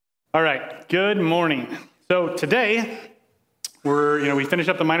All right, good morning. So today, we finished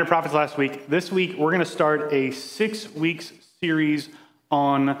up the minor prophets last week. This week, we're going to start a 6 weeks series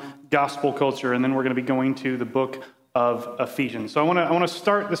on gospel culture, and then we're going to be going to the book of Ephesians. So I want to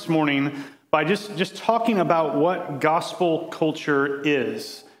start this morning by just talking about what gospel culture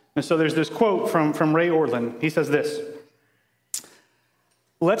is. And so there's this quote from Ray Ortlund. He says this: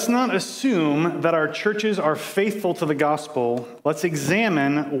 "Let's not assume that our churches are faithful to the gospel. Let's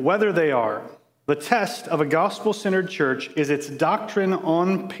examine whether they are. The test of a gospel-centered church is its doctrine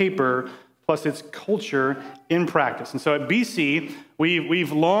on paper plus its culture in practice." And so at BC,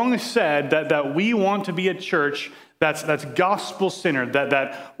 we've long said that we want to be a church that's gospel-centered,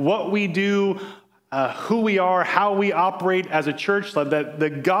 that what we do, who we are, how we operate as a church, that the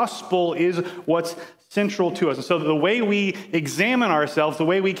gospel is what's central to us. And so the way we examine ourselves, the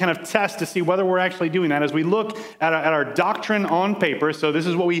way we kind of test to see whether we're actually doing that, is we look at our doctrine on paper. So this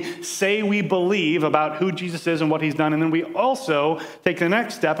is what we say we believe about who Jesus is and what he's done. And then we also take the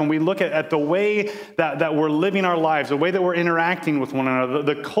next step and we look at the way that we're living our lives, the way that we're interacting with one another,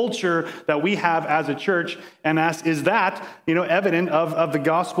 the culture that we have as a church, and ask, is that evident of the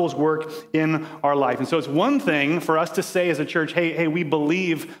gospel's work in our life? And so it's one thing for us to say as a church, hey, we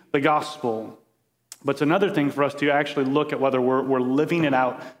believe the gospel. But it's another thing for us to actually look at whether we're living it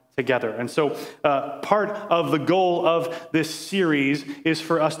out together. And so part of the goal of this series is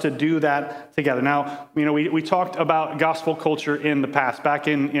for us to do that together. Now, we talked about gospel culture in the past. Back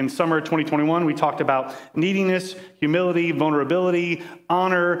in summer 2021, we talked about neediness, humility, vulnerability,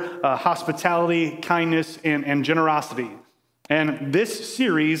 honor, hospitality, kindness, and generosity. And this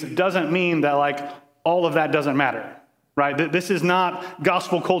series doesn't mean that all of that doesn't matter. Right? This is not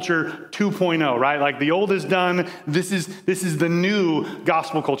gospel culture 2.0, right? Like the old is done. This is the new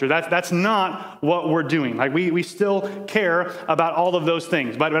gospel culture. That's not what we're doing. Like we still care about all of those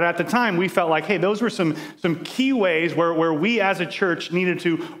things. But at the time, we felt like, hey, those were some key ways where we as a church needed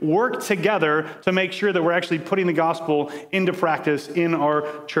to work together to make sure that we're actually putting the gospel into practice in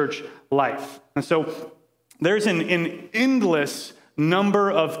our church life. And so there's an endless number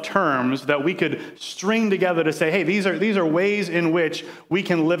of terms that we could string together to say, hey, these are ways in which we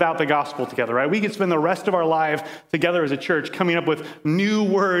can live out the gospel together, right? We could spend the rest of our life together as a church coming up with new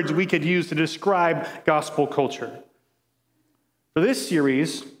words we could use to describe gospel culture. For this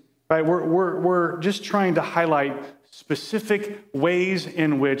series, right, we're just trying to highlight specific ways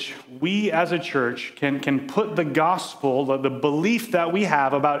in which we as a church can put the gospel, the belief that we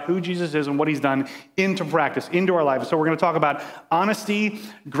have about who Jesus is and what he's done, into practice, into our lives. So we're going to talk about honesty,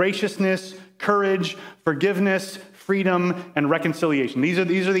 graciousness, courage, forgiveness, freedom, and reconciliation. These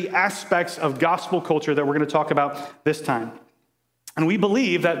are the aspects of gospel culture that we're going to talk about this time. And we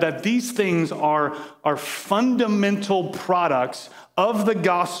believe that these things are fundamental products of the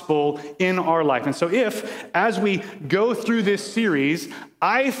gospel in our life. And so if, as we go through this series,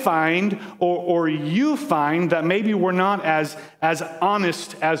 I find or you find that maybe we're not as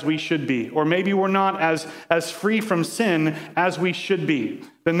honest as we should be, or maybe we're not as free from sin as we should be,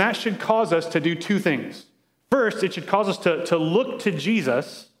 then that should cause us to do two things. First, it should cause us to look to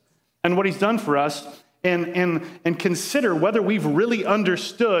Jesus and what he's done for us, and consider whether we've really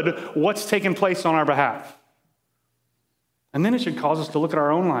understood what's taken place on our behalf. And then it should cause us to look at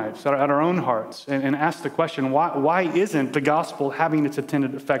our own lives, at our own hearts, and ask the question, why isn't the gospel having its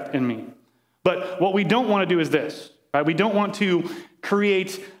intended effect in me? But what we don't want to do is this, right? We don't want to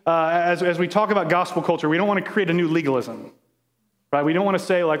create, as we talk about gospel culture, we don't want to create a new legalism, right? We don't want to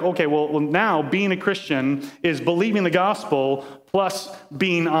say okay, well, now being a Christian is believing the gospel plus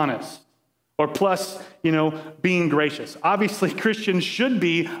being honest. Or plus, being gracious. Obviously, Christians should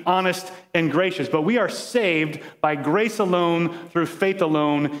be honest and gracious, but we are saved by grace alone, through faith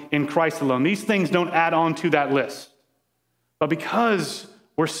alone, in Christ alone. These things don't add on to that list. But because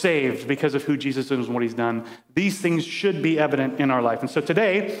we're saved, because of who Jesus is and what he's done, these things should be evident in our life. And so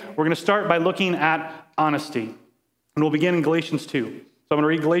today, we're going to start by looking at honesty. And we'll begin in Galatians 2. So I'm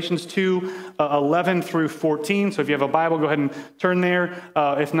going to read Galatians 2, 11 through 14. So if you have a Bible, go ahead and turn there.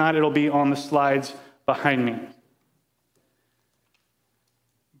 If not, it'll be on the slides behind me.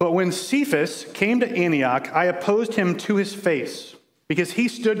 "But when Cephas came to Antioch, I opposed him to his face, because he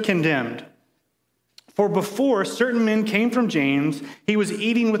stood condemned. For before certain men came from James, he was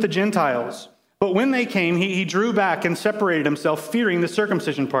eating with the Gentiles. But when they came, he drew back and separated himself, fearing the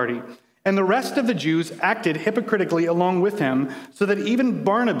circumcision party. And the rest of the Jews acted hypocritically along with him, so that even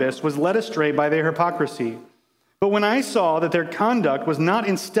Barnabas was led astray by their hypocrisy. But when I saw that their conduct was not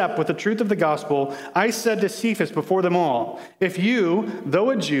in step with the truth of the gospel, I said to Cephas before them all, if you,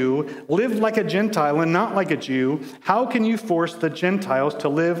 though a Jew, live like a Gentile and not like a Jew, how can you force the Gentiles to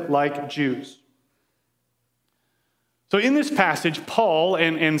live like Jews? So in this passage, Paul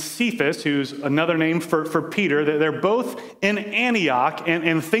and Cephas, who's another name for Peter, they're both in Antioch,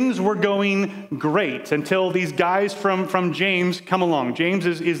 and things were going great until these guys from James come along. James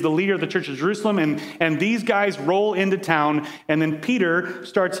is the leader of the church of Jerusalem, and these guys roll into town, and then Peter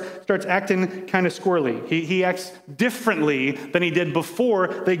starts acting kind of squirrely. He acts differently than he did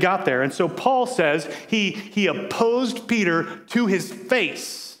before they got there. And so Paul says he opposed Peter to his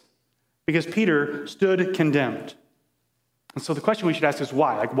face because Peter stood condemned. And so the question we should ask is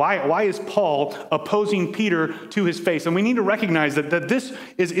why? Why is Paul opposing Peter to his face? And we need to recognize that this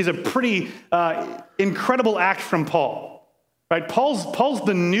is a pretty incredible act from Paul. Right? Paul's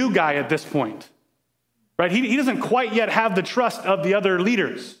the new guy at this point. Right? He doesn't quite yet have the trust of the other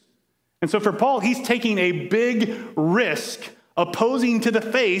leaders. And so for Paul, he's taking a big risk opposing to the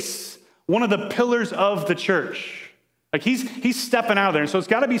face one of the pillars of the church. Like he's stepping out of there. And so it's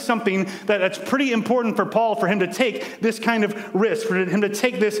got to be something that's pretty important for Paul for him to take this kind of risk, for him to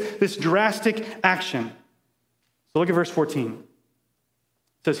take this drastic action. So look at verse 14.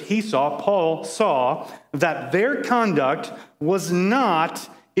 It says, Paul saw that their conduct was not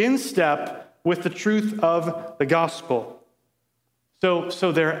in step with the truth of the gospel.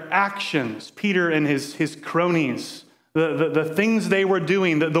 So their actions, Peter and his cronies, the things they were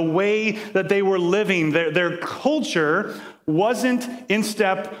doing, the way that they were living, their culture wasn't in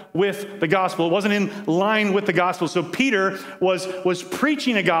step with the gospel. It wasn't in line with the gospel. So Peter was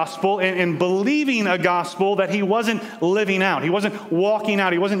preaching a gospel and believing a gospel that he wasn't living out. He wasn't walking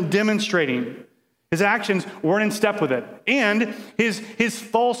out. He wasn't demonstrating. His actions weren't in step with it. And his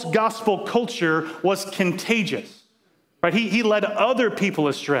false gospel culture was contagious. Right? He led other people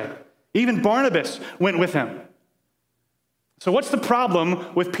astray. Even Barnabas went with him. So what's the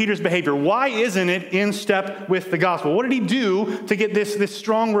problem with Peter's behavior? Why isn't it in step with the gospel? What did he do to get this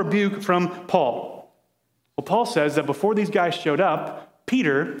strong rebuke from Paul? Well, Paul says that before these guys showed up,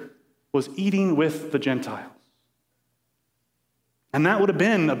 Peter was eating with the Gentiles. And that would have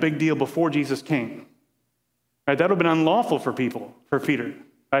been a big deal before Jesus came. Right? That would have been unlawful for Peter.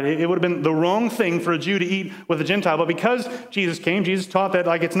 Right? It would have been the wrong thing for a Jew to eat with a Gentile, but because Jesus came, Jesus taught that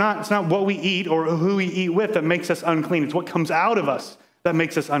it's not what we eat or who we eat with that makes us unclean. It's what comes out of us that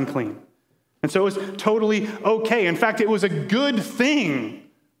makes us unclean. And so it was totally okay. In fact, it was a good thing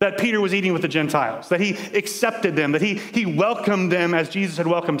that Peter was eating with the Gentiles, that he accepted them, that he welcomed them as Jesus had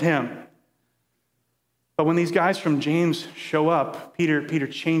welcomed him. But when these guys from James show up, Peter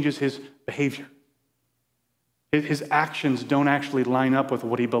changes his behavior. His actions don't actually line up with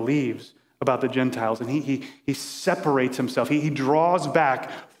what he believes about the Gentiles. And he separates himself. He draws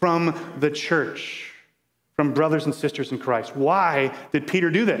back from the church, from brothers and sisters in Christ. Why did Peter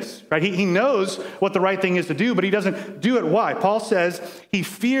do this? Right? He knows what the right thing is to do, but he doesn't do it. Why? Paul says he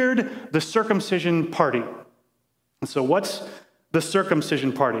feared the circumcision party. And so what's the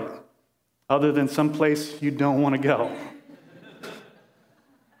circumcision party? Other than someplace you don't want to go.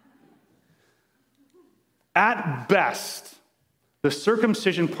 At best, the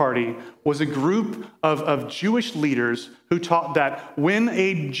circumcision party was a group of Jewish leaders who taught that when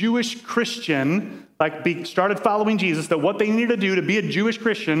a Jewish Christian started following Jesus, that what they needed to do to be a Jewish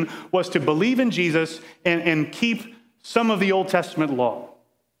Christian was to believe in Jesus and keep some of the Old Testament law.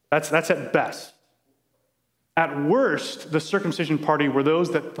 That's at best. At worst, the circumcision party were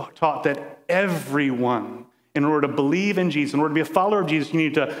those that taught that everyone, in order to believe in Jesus, in order to be a follower of Jesus, you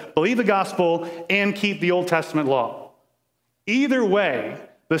need to believe the gospel and keep the Old Testament law. Either way,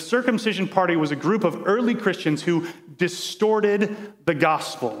 the circumcision party was a group of early Christians who distorted the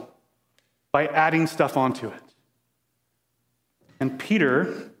gospel by adding stuff onto it. And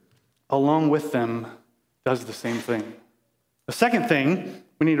Peter, along with them, does the same thing. The second thing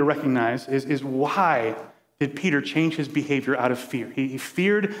we need to recognize is why did Peter change his behavior out of fear? He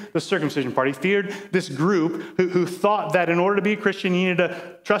feared the circumcision party. He feared this group who thought that in order to be a Christian, you needed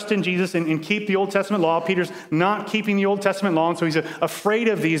to trust in Jesus and keep the Old Testament law. Peter's not keeping the Old Testament law, and so he's afraid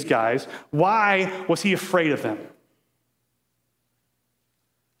of these guys. Why was he afraid of them?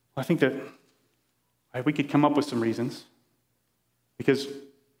 I think that we could come up with some reasons. Because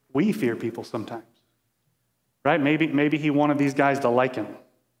we fear people sometimes. Right? Maybe he wanted these guys to like him.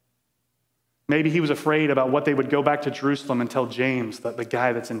 Maybe he was afraid about what they would go back to Jerusalem and tell James, the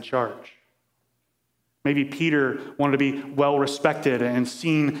guy that's in charge. Maybe Peter wanted to be well-respected and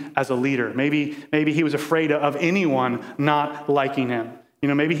seen as a leader. Maybe he was afraid of anyone not liking him.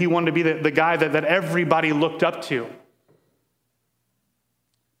 Maybe he wanted to be the guy that everybody looked up to.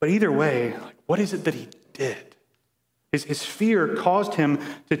 But either way, what is it that he did? His fear caused him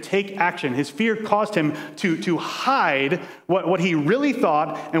to take action. His fear caused him to hide what he really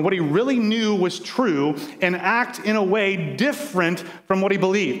thought and what he really knew was true and act in a way different from what he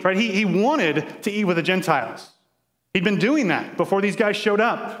believed, right? He wanted to eat with the Gentiles. He'd been doing that before these guys showed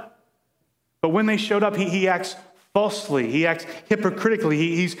up. But when they showed up, he acts falsely. He acts hypocritically.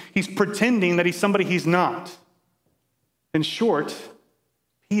 He's pretending that he's somebody he's not. In short,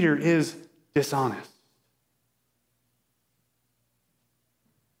 Peter is dishonest.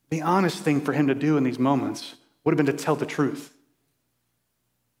 The honest thing for him to do in these moments would have been to tell the truth.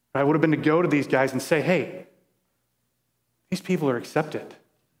 Right? Would have been to go to these guys and say, hey, these people are accepted.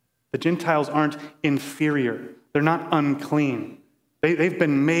 The Gentiles aren't inferior. They're not unclean. They've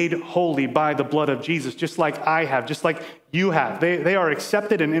been made holy by the blood of Jesus, just like I have, just like you have. They are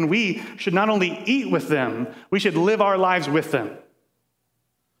accepted, and we should not only eat with them, we should live our lives with them.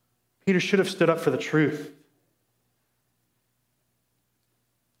 Peter should have stood up for the truth.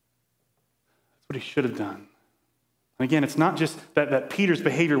 What he should have done. And again, it's not just that Peter's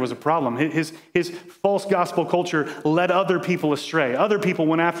behavior was a problem. His false gospel culture led other people astray. Other people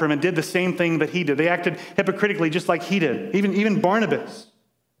went after him and did the same thing that he did. They acted hypocritically just like he did, even Barnabas.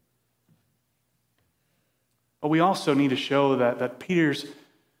 But we also need to show that Peter's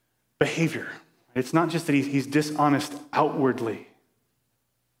behavior, it's not just that he's dishonest outwardly.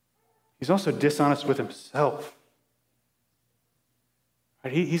 He's also dishonest with himself.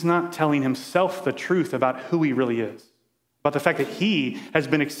 He's not telling himself the truth about who he really is, about the fact that he has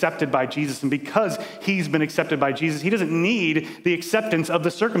been accepted by Jesus. And because he's been accepted by Jesus, he doesn't need the acceptance of the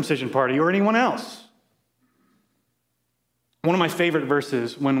circumcision party or anyone else. One of my favorite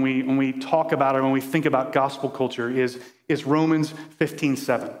verses when we talk about it, when we think about gospel culture is Romans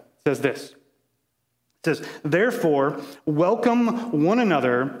 15:7. It says this. It says, therefore, welcome one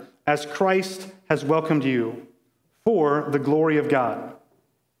another as Christ has welcomed you for the glory of God.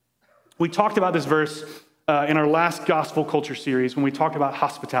 We talked about this verse in our last gospel culture series when we talked about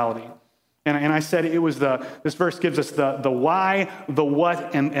hospitality. And I said this verse gives us the why, the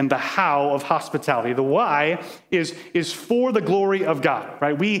what, and the how of hospitality. The why is for the glory of God,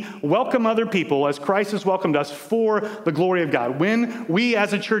 right? We welcome other people as Christ has welcomed us for the glory of God. When we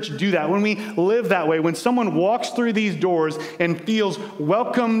as a church do that, when we live that way, when someone walks through these doors and feels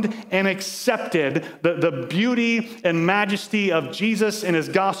welcomed and accepted, the beauty and majesty of Jesus and his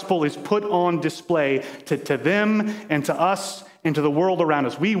gospel is put on display to them and to us and to the world around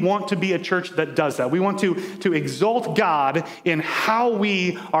us. We want to be a church that does that. We want to exalt God in how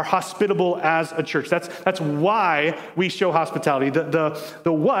we are hospitable as a church. That's why we show hospitality.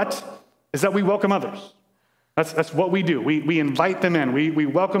 The what is that we welcome others. That's what we do. We invite them in. We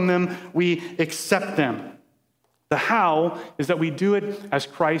welcome them. We accept them. The how is that we do it as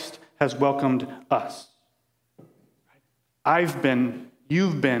Christ has welcomed us.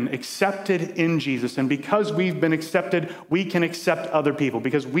 You've been accepted in Jesus, and because we've been accepted, we can accept other people.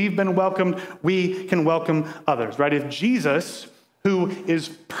 Because we've been welcomed, we can welcome others, right? If Jesus, who is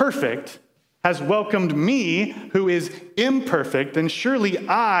perfect, has welcomed me, who is imperfect, then surely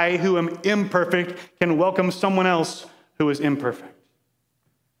I, who am imperfect, can welcome someone else who is imperfect.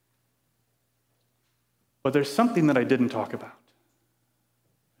 But there's something that I didn't talk about,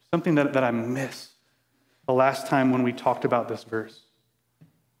 something that I missed the last time when we talked about this verse.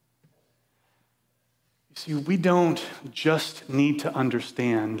 You see, we don't just need to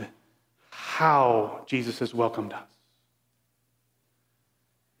understand how Jesus has welcomed us.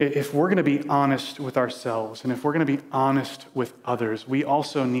 If we're going to be honest with ourselves and if we're going to be honest with others, we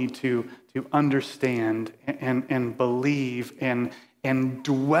also need to understand and believe and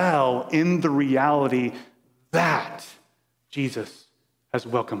dwell in the reality that Jesus has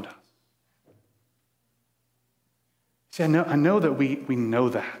welcomed us. See, I know that we know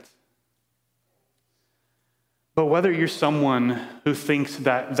that. But whether you're someone who thinks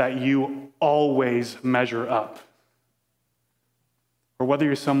that you always measure up, or whether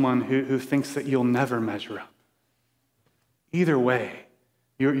you're someone who thinks that you'll never measure up, either way,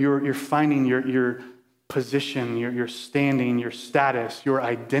 you're finding your position, your standing, your status, your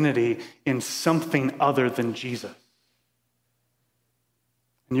identity in something other than Jesus.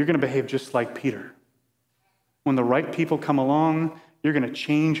 And you're going to behave just like Peter. When the right people come along, you're going to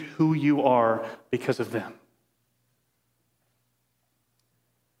change who you are because of them.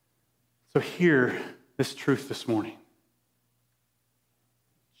 So hear this truth this morning.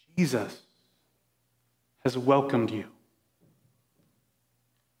 Jesus has welcomed you.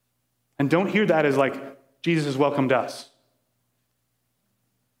 And don't hear that as like Jesus has welcomed us.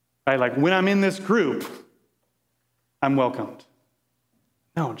 right? Like when I'm in this group, I'm welcomed.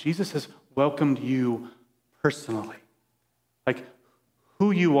 No, Jesus has welcomed you personally. Like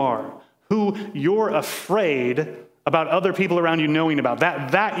who you are, who you're afraid about other people around you knowing about.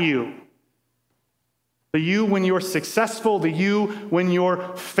 That you. The you when you're successful, the you when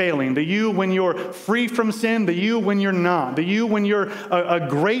you're failing, the you when you're free from sin, the you when you're not, the you when you're a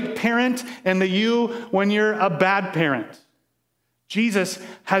great parent, and the you when you're a bad parent. Jesus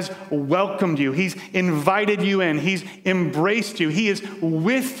has welcomed you. He's invited you in. He's embraced you. He is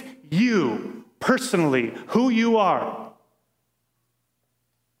with you personally, who you are.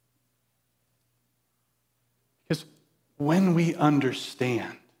 Because when we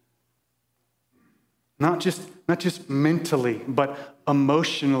understand, not just mentally, but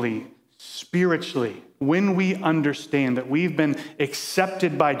emotionally, spiritually, when we understand that we've been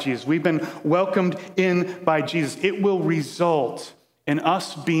accepted by Jesus, we've been welcomed in by Jesus, it will result in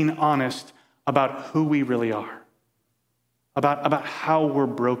us being honest about who we really are, about how we're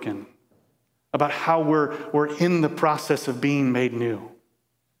broken, about how we're in the process of being made new.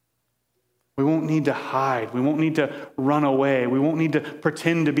 We won't need to hide. We won't need to run away. We won't need to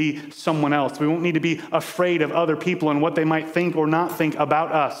pretend to be someone else. We won't need to be afraid of other people and what they might think or not think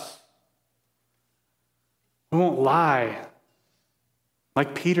about us. We won't lie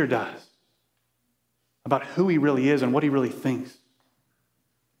like Peter does about who he really is and what he really thinks.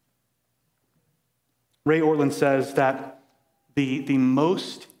 Ray Ortlund says that the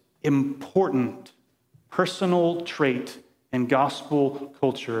most important personal trait in gospel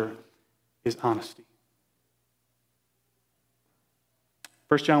culture is honesty.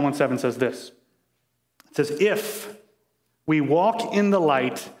 1 John 1:7 says this. It says, if we walk in the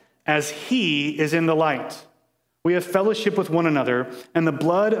light as he is in the light, we have fellowship with one another, and the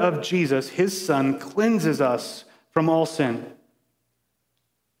blood of Jesus, his son, cleanses us from all sin.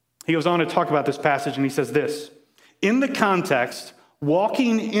 He goes on to talk about this passage, and he says this. In the context,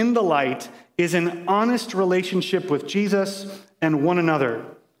 walking in the light is an honest relationship with Jesus and one another,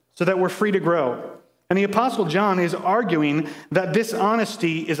 so that we're free to grow. And the Apostle John is arguing that this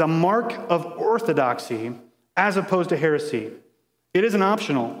honesty is a mark of orthodoxy as opposed to heresy. It isn't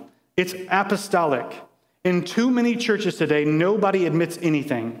optional. It's apostolic. In too many churches today, nobody admits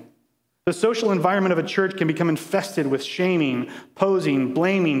anything. The social environment of a church can become infested with shaming, posing,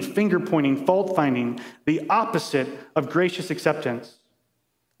 blaming, finger-pointing, fault-finding, the opposite of gracious acceptance.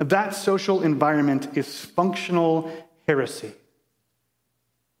 That social environment is functional heresy.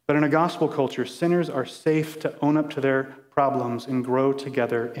 But in a gospel culture, sinners are safe to own up to their problems and grow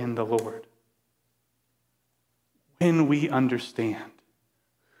together in the Lord. When we understand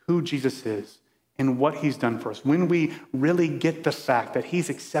who Jesus is and what he's done for us, when we really get the fact that he's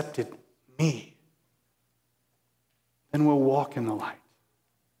accepted me, then we'll walk in the light.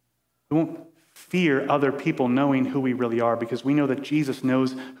 We won't fear other people knowing who we really are because we know that Jesus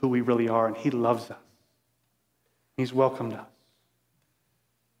knows who we really are and he loves us. He's welcomed us.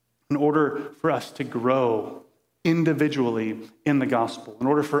 In order for us to grow individually in the gospel, in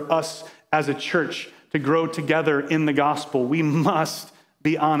order for us as a church to grow together in the gospel, we must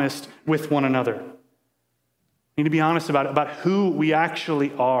be honest with one another. We need to be honest about who we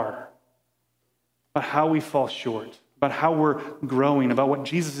actually are, about how we fall short, about how we're growing, about what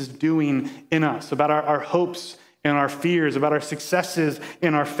Jesus is doing in us, about our hopes and our fears, about our successes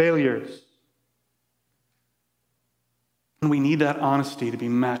and our failures. And we need that honesty to be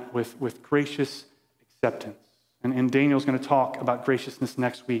met with gracious acceptance. And Daniel's going to talk about graciousness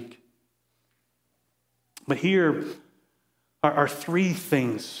next week. But here are three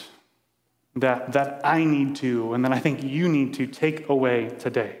things that I need to, and that I think you need to take away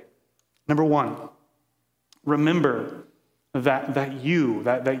today. Number one, remember that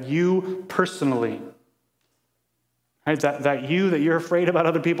you personally, right, that you're afraid about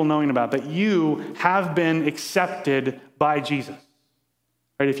other people knowing about, that you have been accepted by Jesus.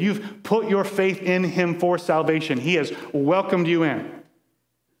 Right? If you've put your faith in him for salvation, he has welcomed you in.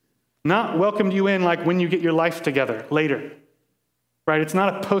 Not welcomed you in like when you get your life together later. Right? It's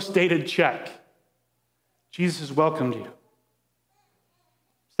not a post-dated check. Jesus has welcomed you.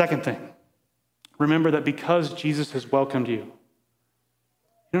 Second thing, remember that because Jesus has welcomed you, you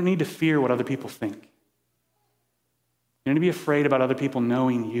don't need to fear what other people think. You don't need to be afraid about other people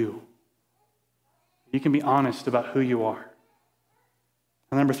knowing you. You can be honest about who you are.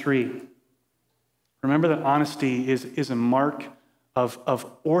 And number three, remember that honesty is a mark of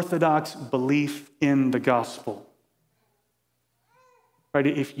orthodox belief in the gospel. Right?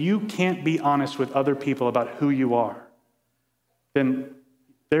 If you can't be honest with other people about who you are, then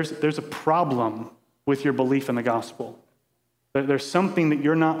there's a problem with your belief in the gospel. There's something that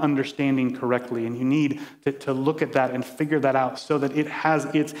you're not understanding correctly, and you need to look at that and figure that out so that it has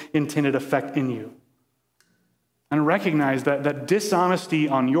its intended effect in you. And recognize that dishonesty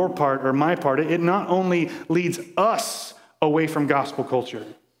on your part or my part, it not only leads us away from gospel culture,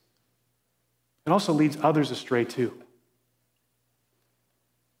 it also leads others astray too.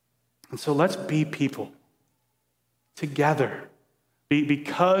 And so let's be people together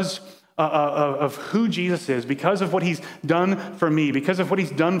because of who Jesus is, because of what he's done for me, because of what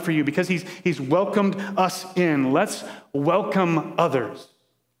he's done for you, because he's welcomed us in. Let's welcome others.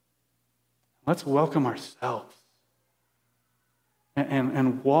 Let's welcome ourselves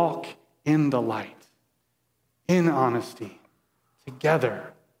and walk in the light, in honesty,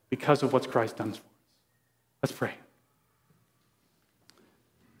 together because of what Christ done for us. Let's pray.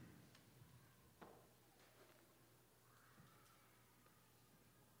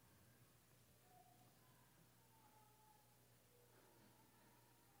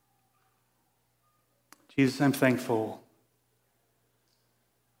 Jesus, I'm thankful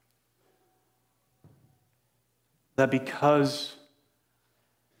that because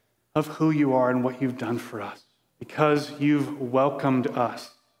of who you are and what you've done for us, because you've welcomed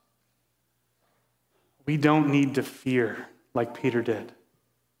us, we don't need to fear like Peter did.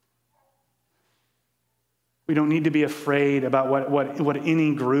 We don't need to be afraid about what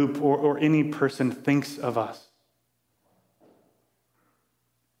any group or any person thinks of us.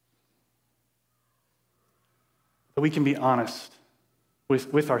 But we can be honest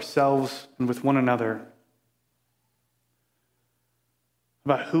with ourselves and with one another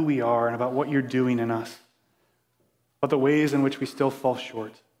about who we are and about what you're doing in us, about the ways in which we still fall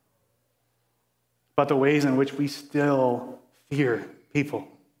short, about the ways in which we still fear people.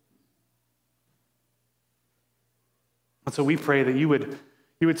 And so we pray that you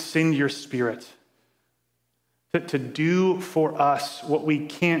would send your Spirit to do for us what we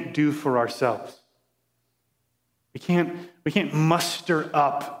can't do for ourselves. We can't muster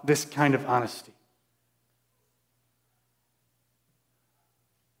up this kind of honesty.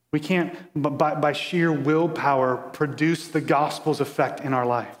 We can't, by sheer willpower, produce the gospel's effect in our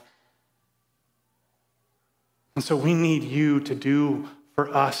life. And so we need you to do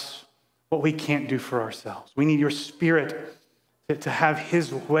for us what we can't do for ourselves. We need your Spirit to have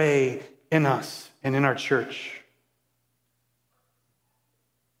his way in us and in our church.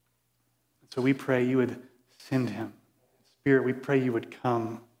 And so we pray you would send him. Spirit, we pray you would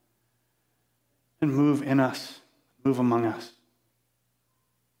come and move in us, move among us.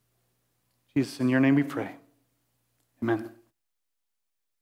 Jesus, in your name we pray. Amen.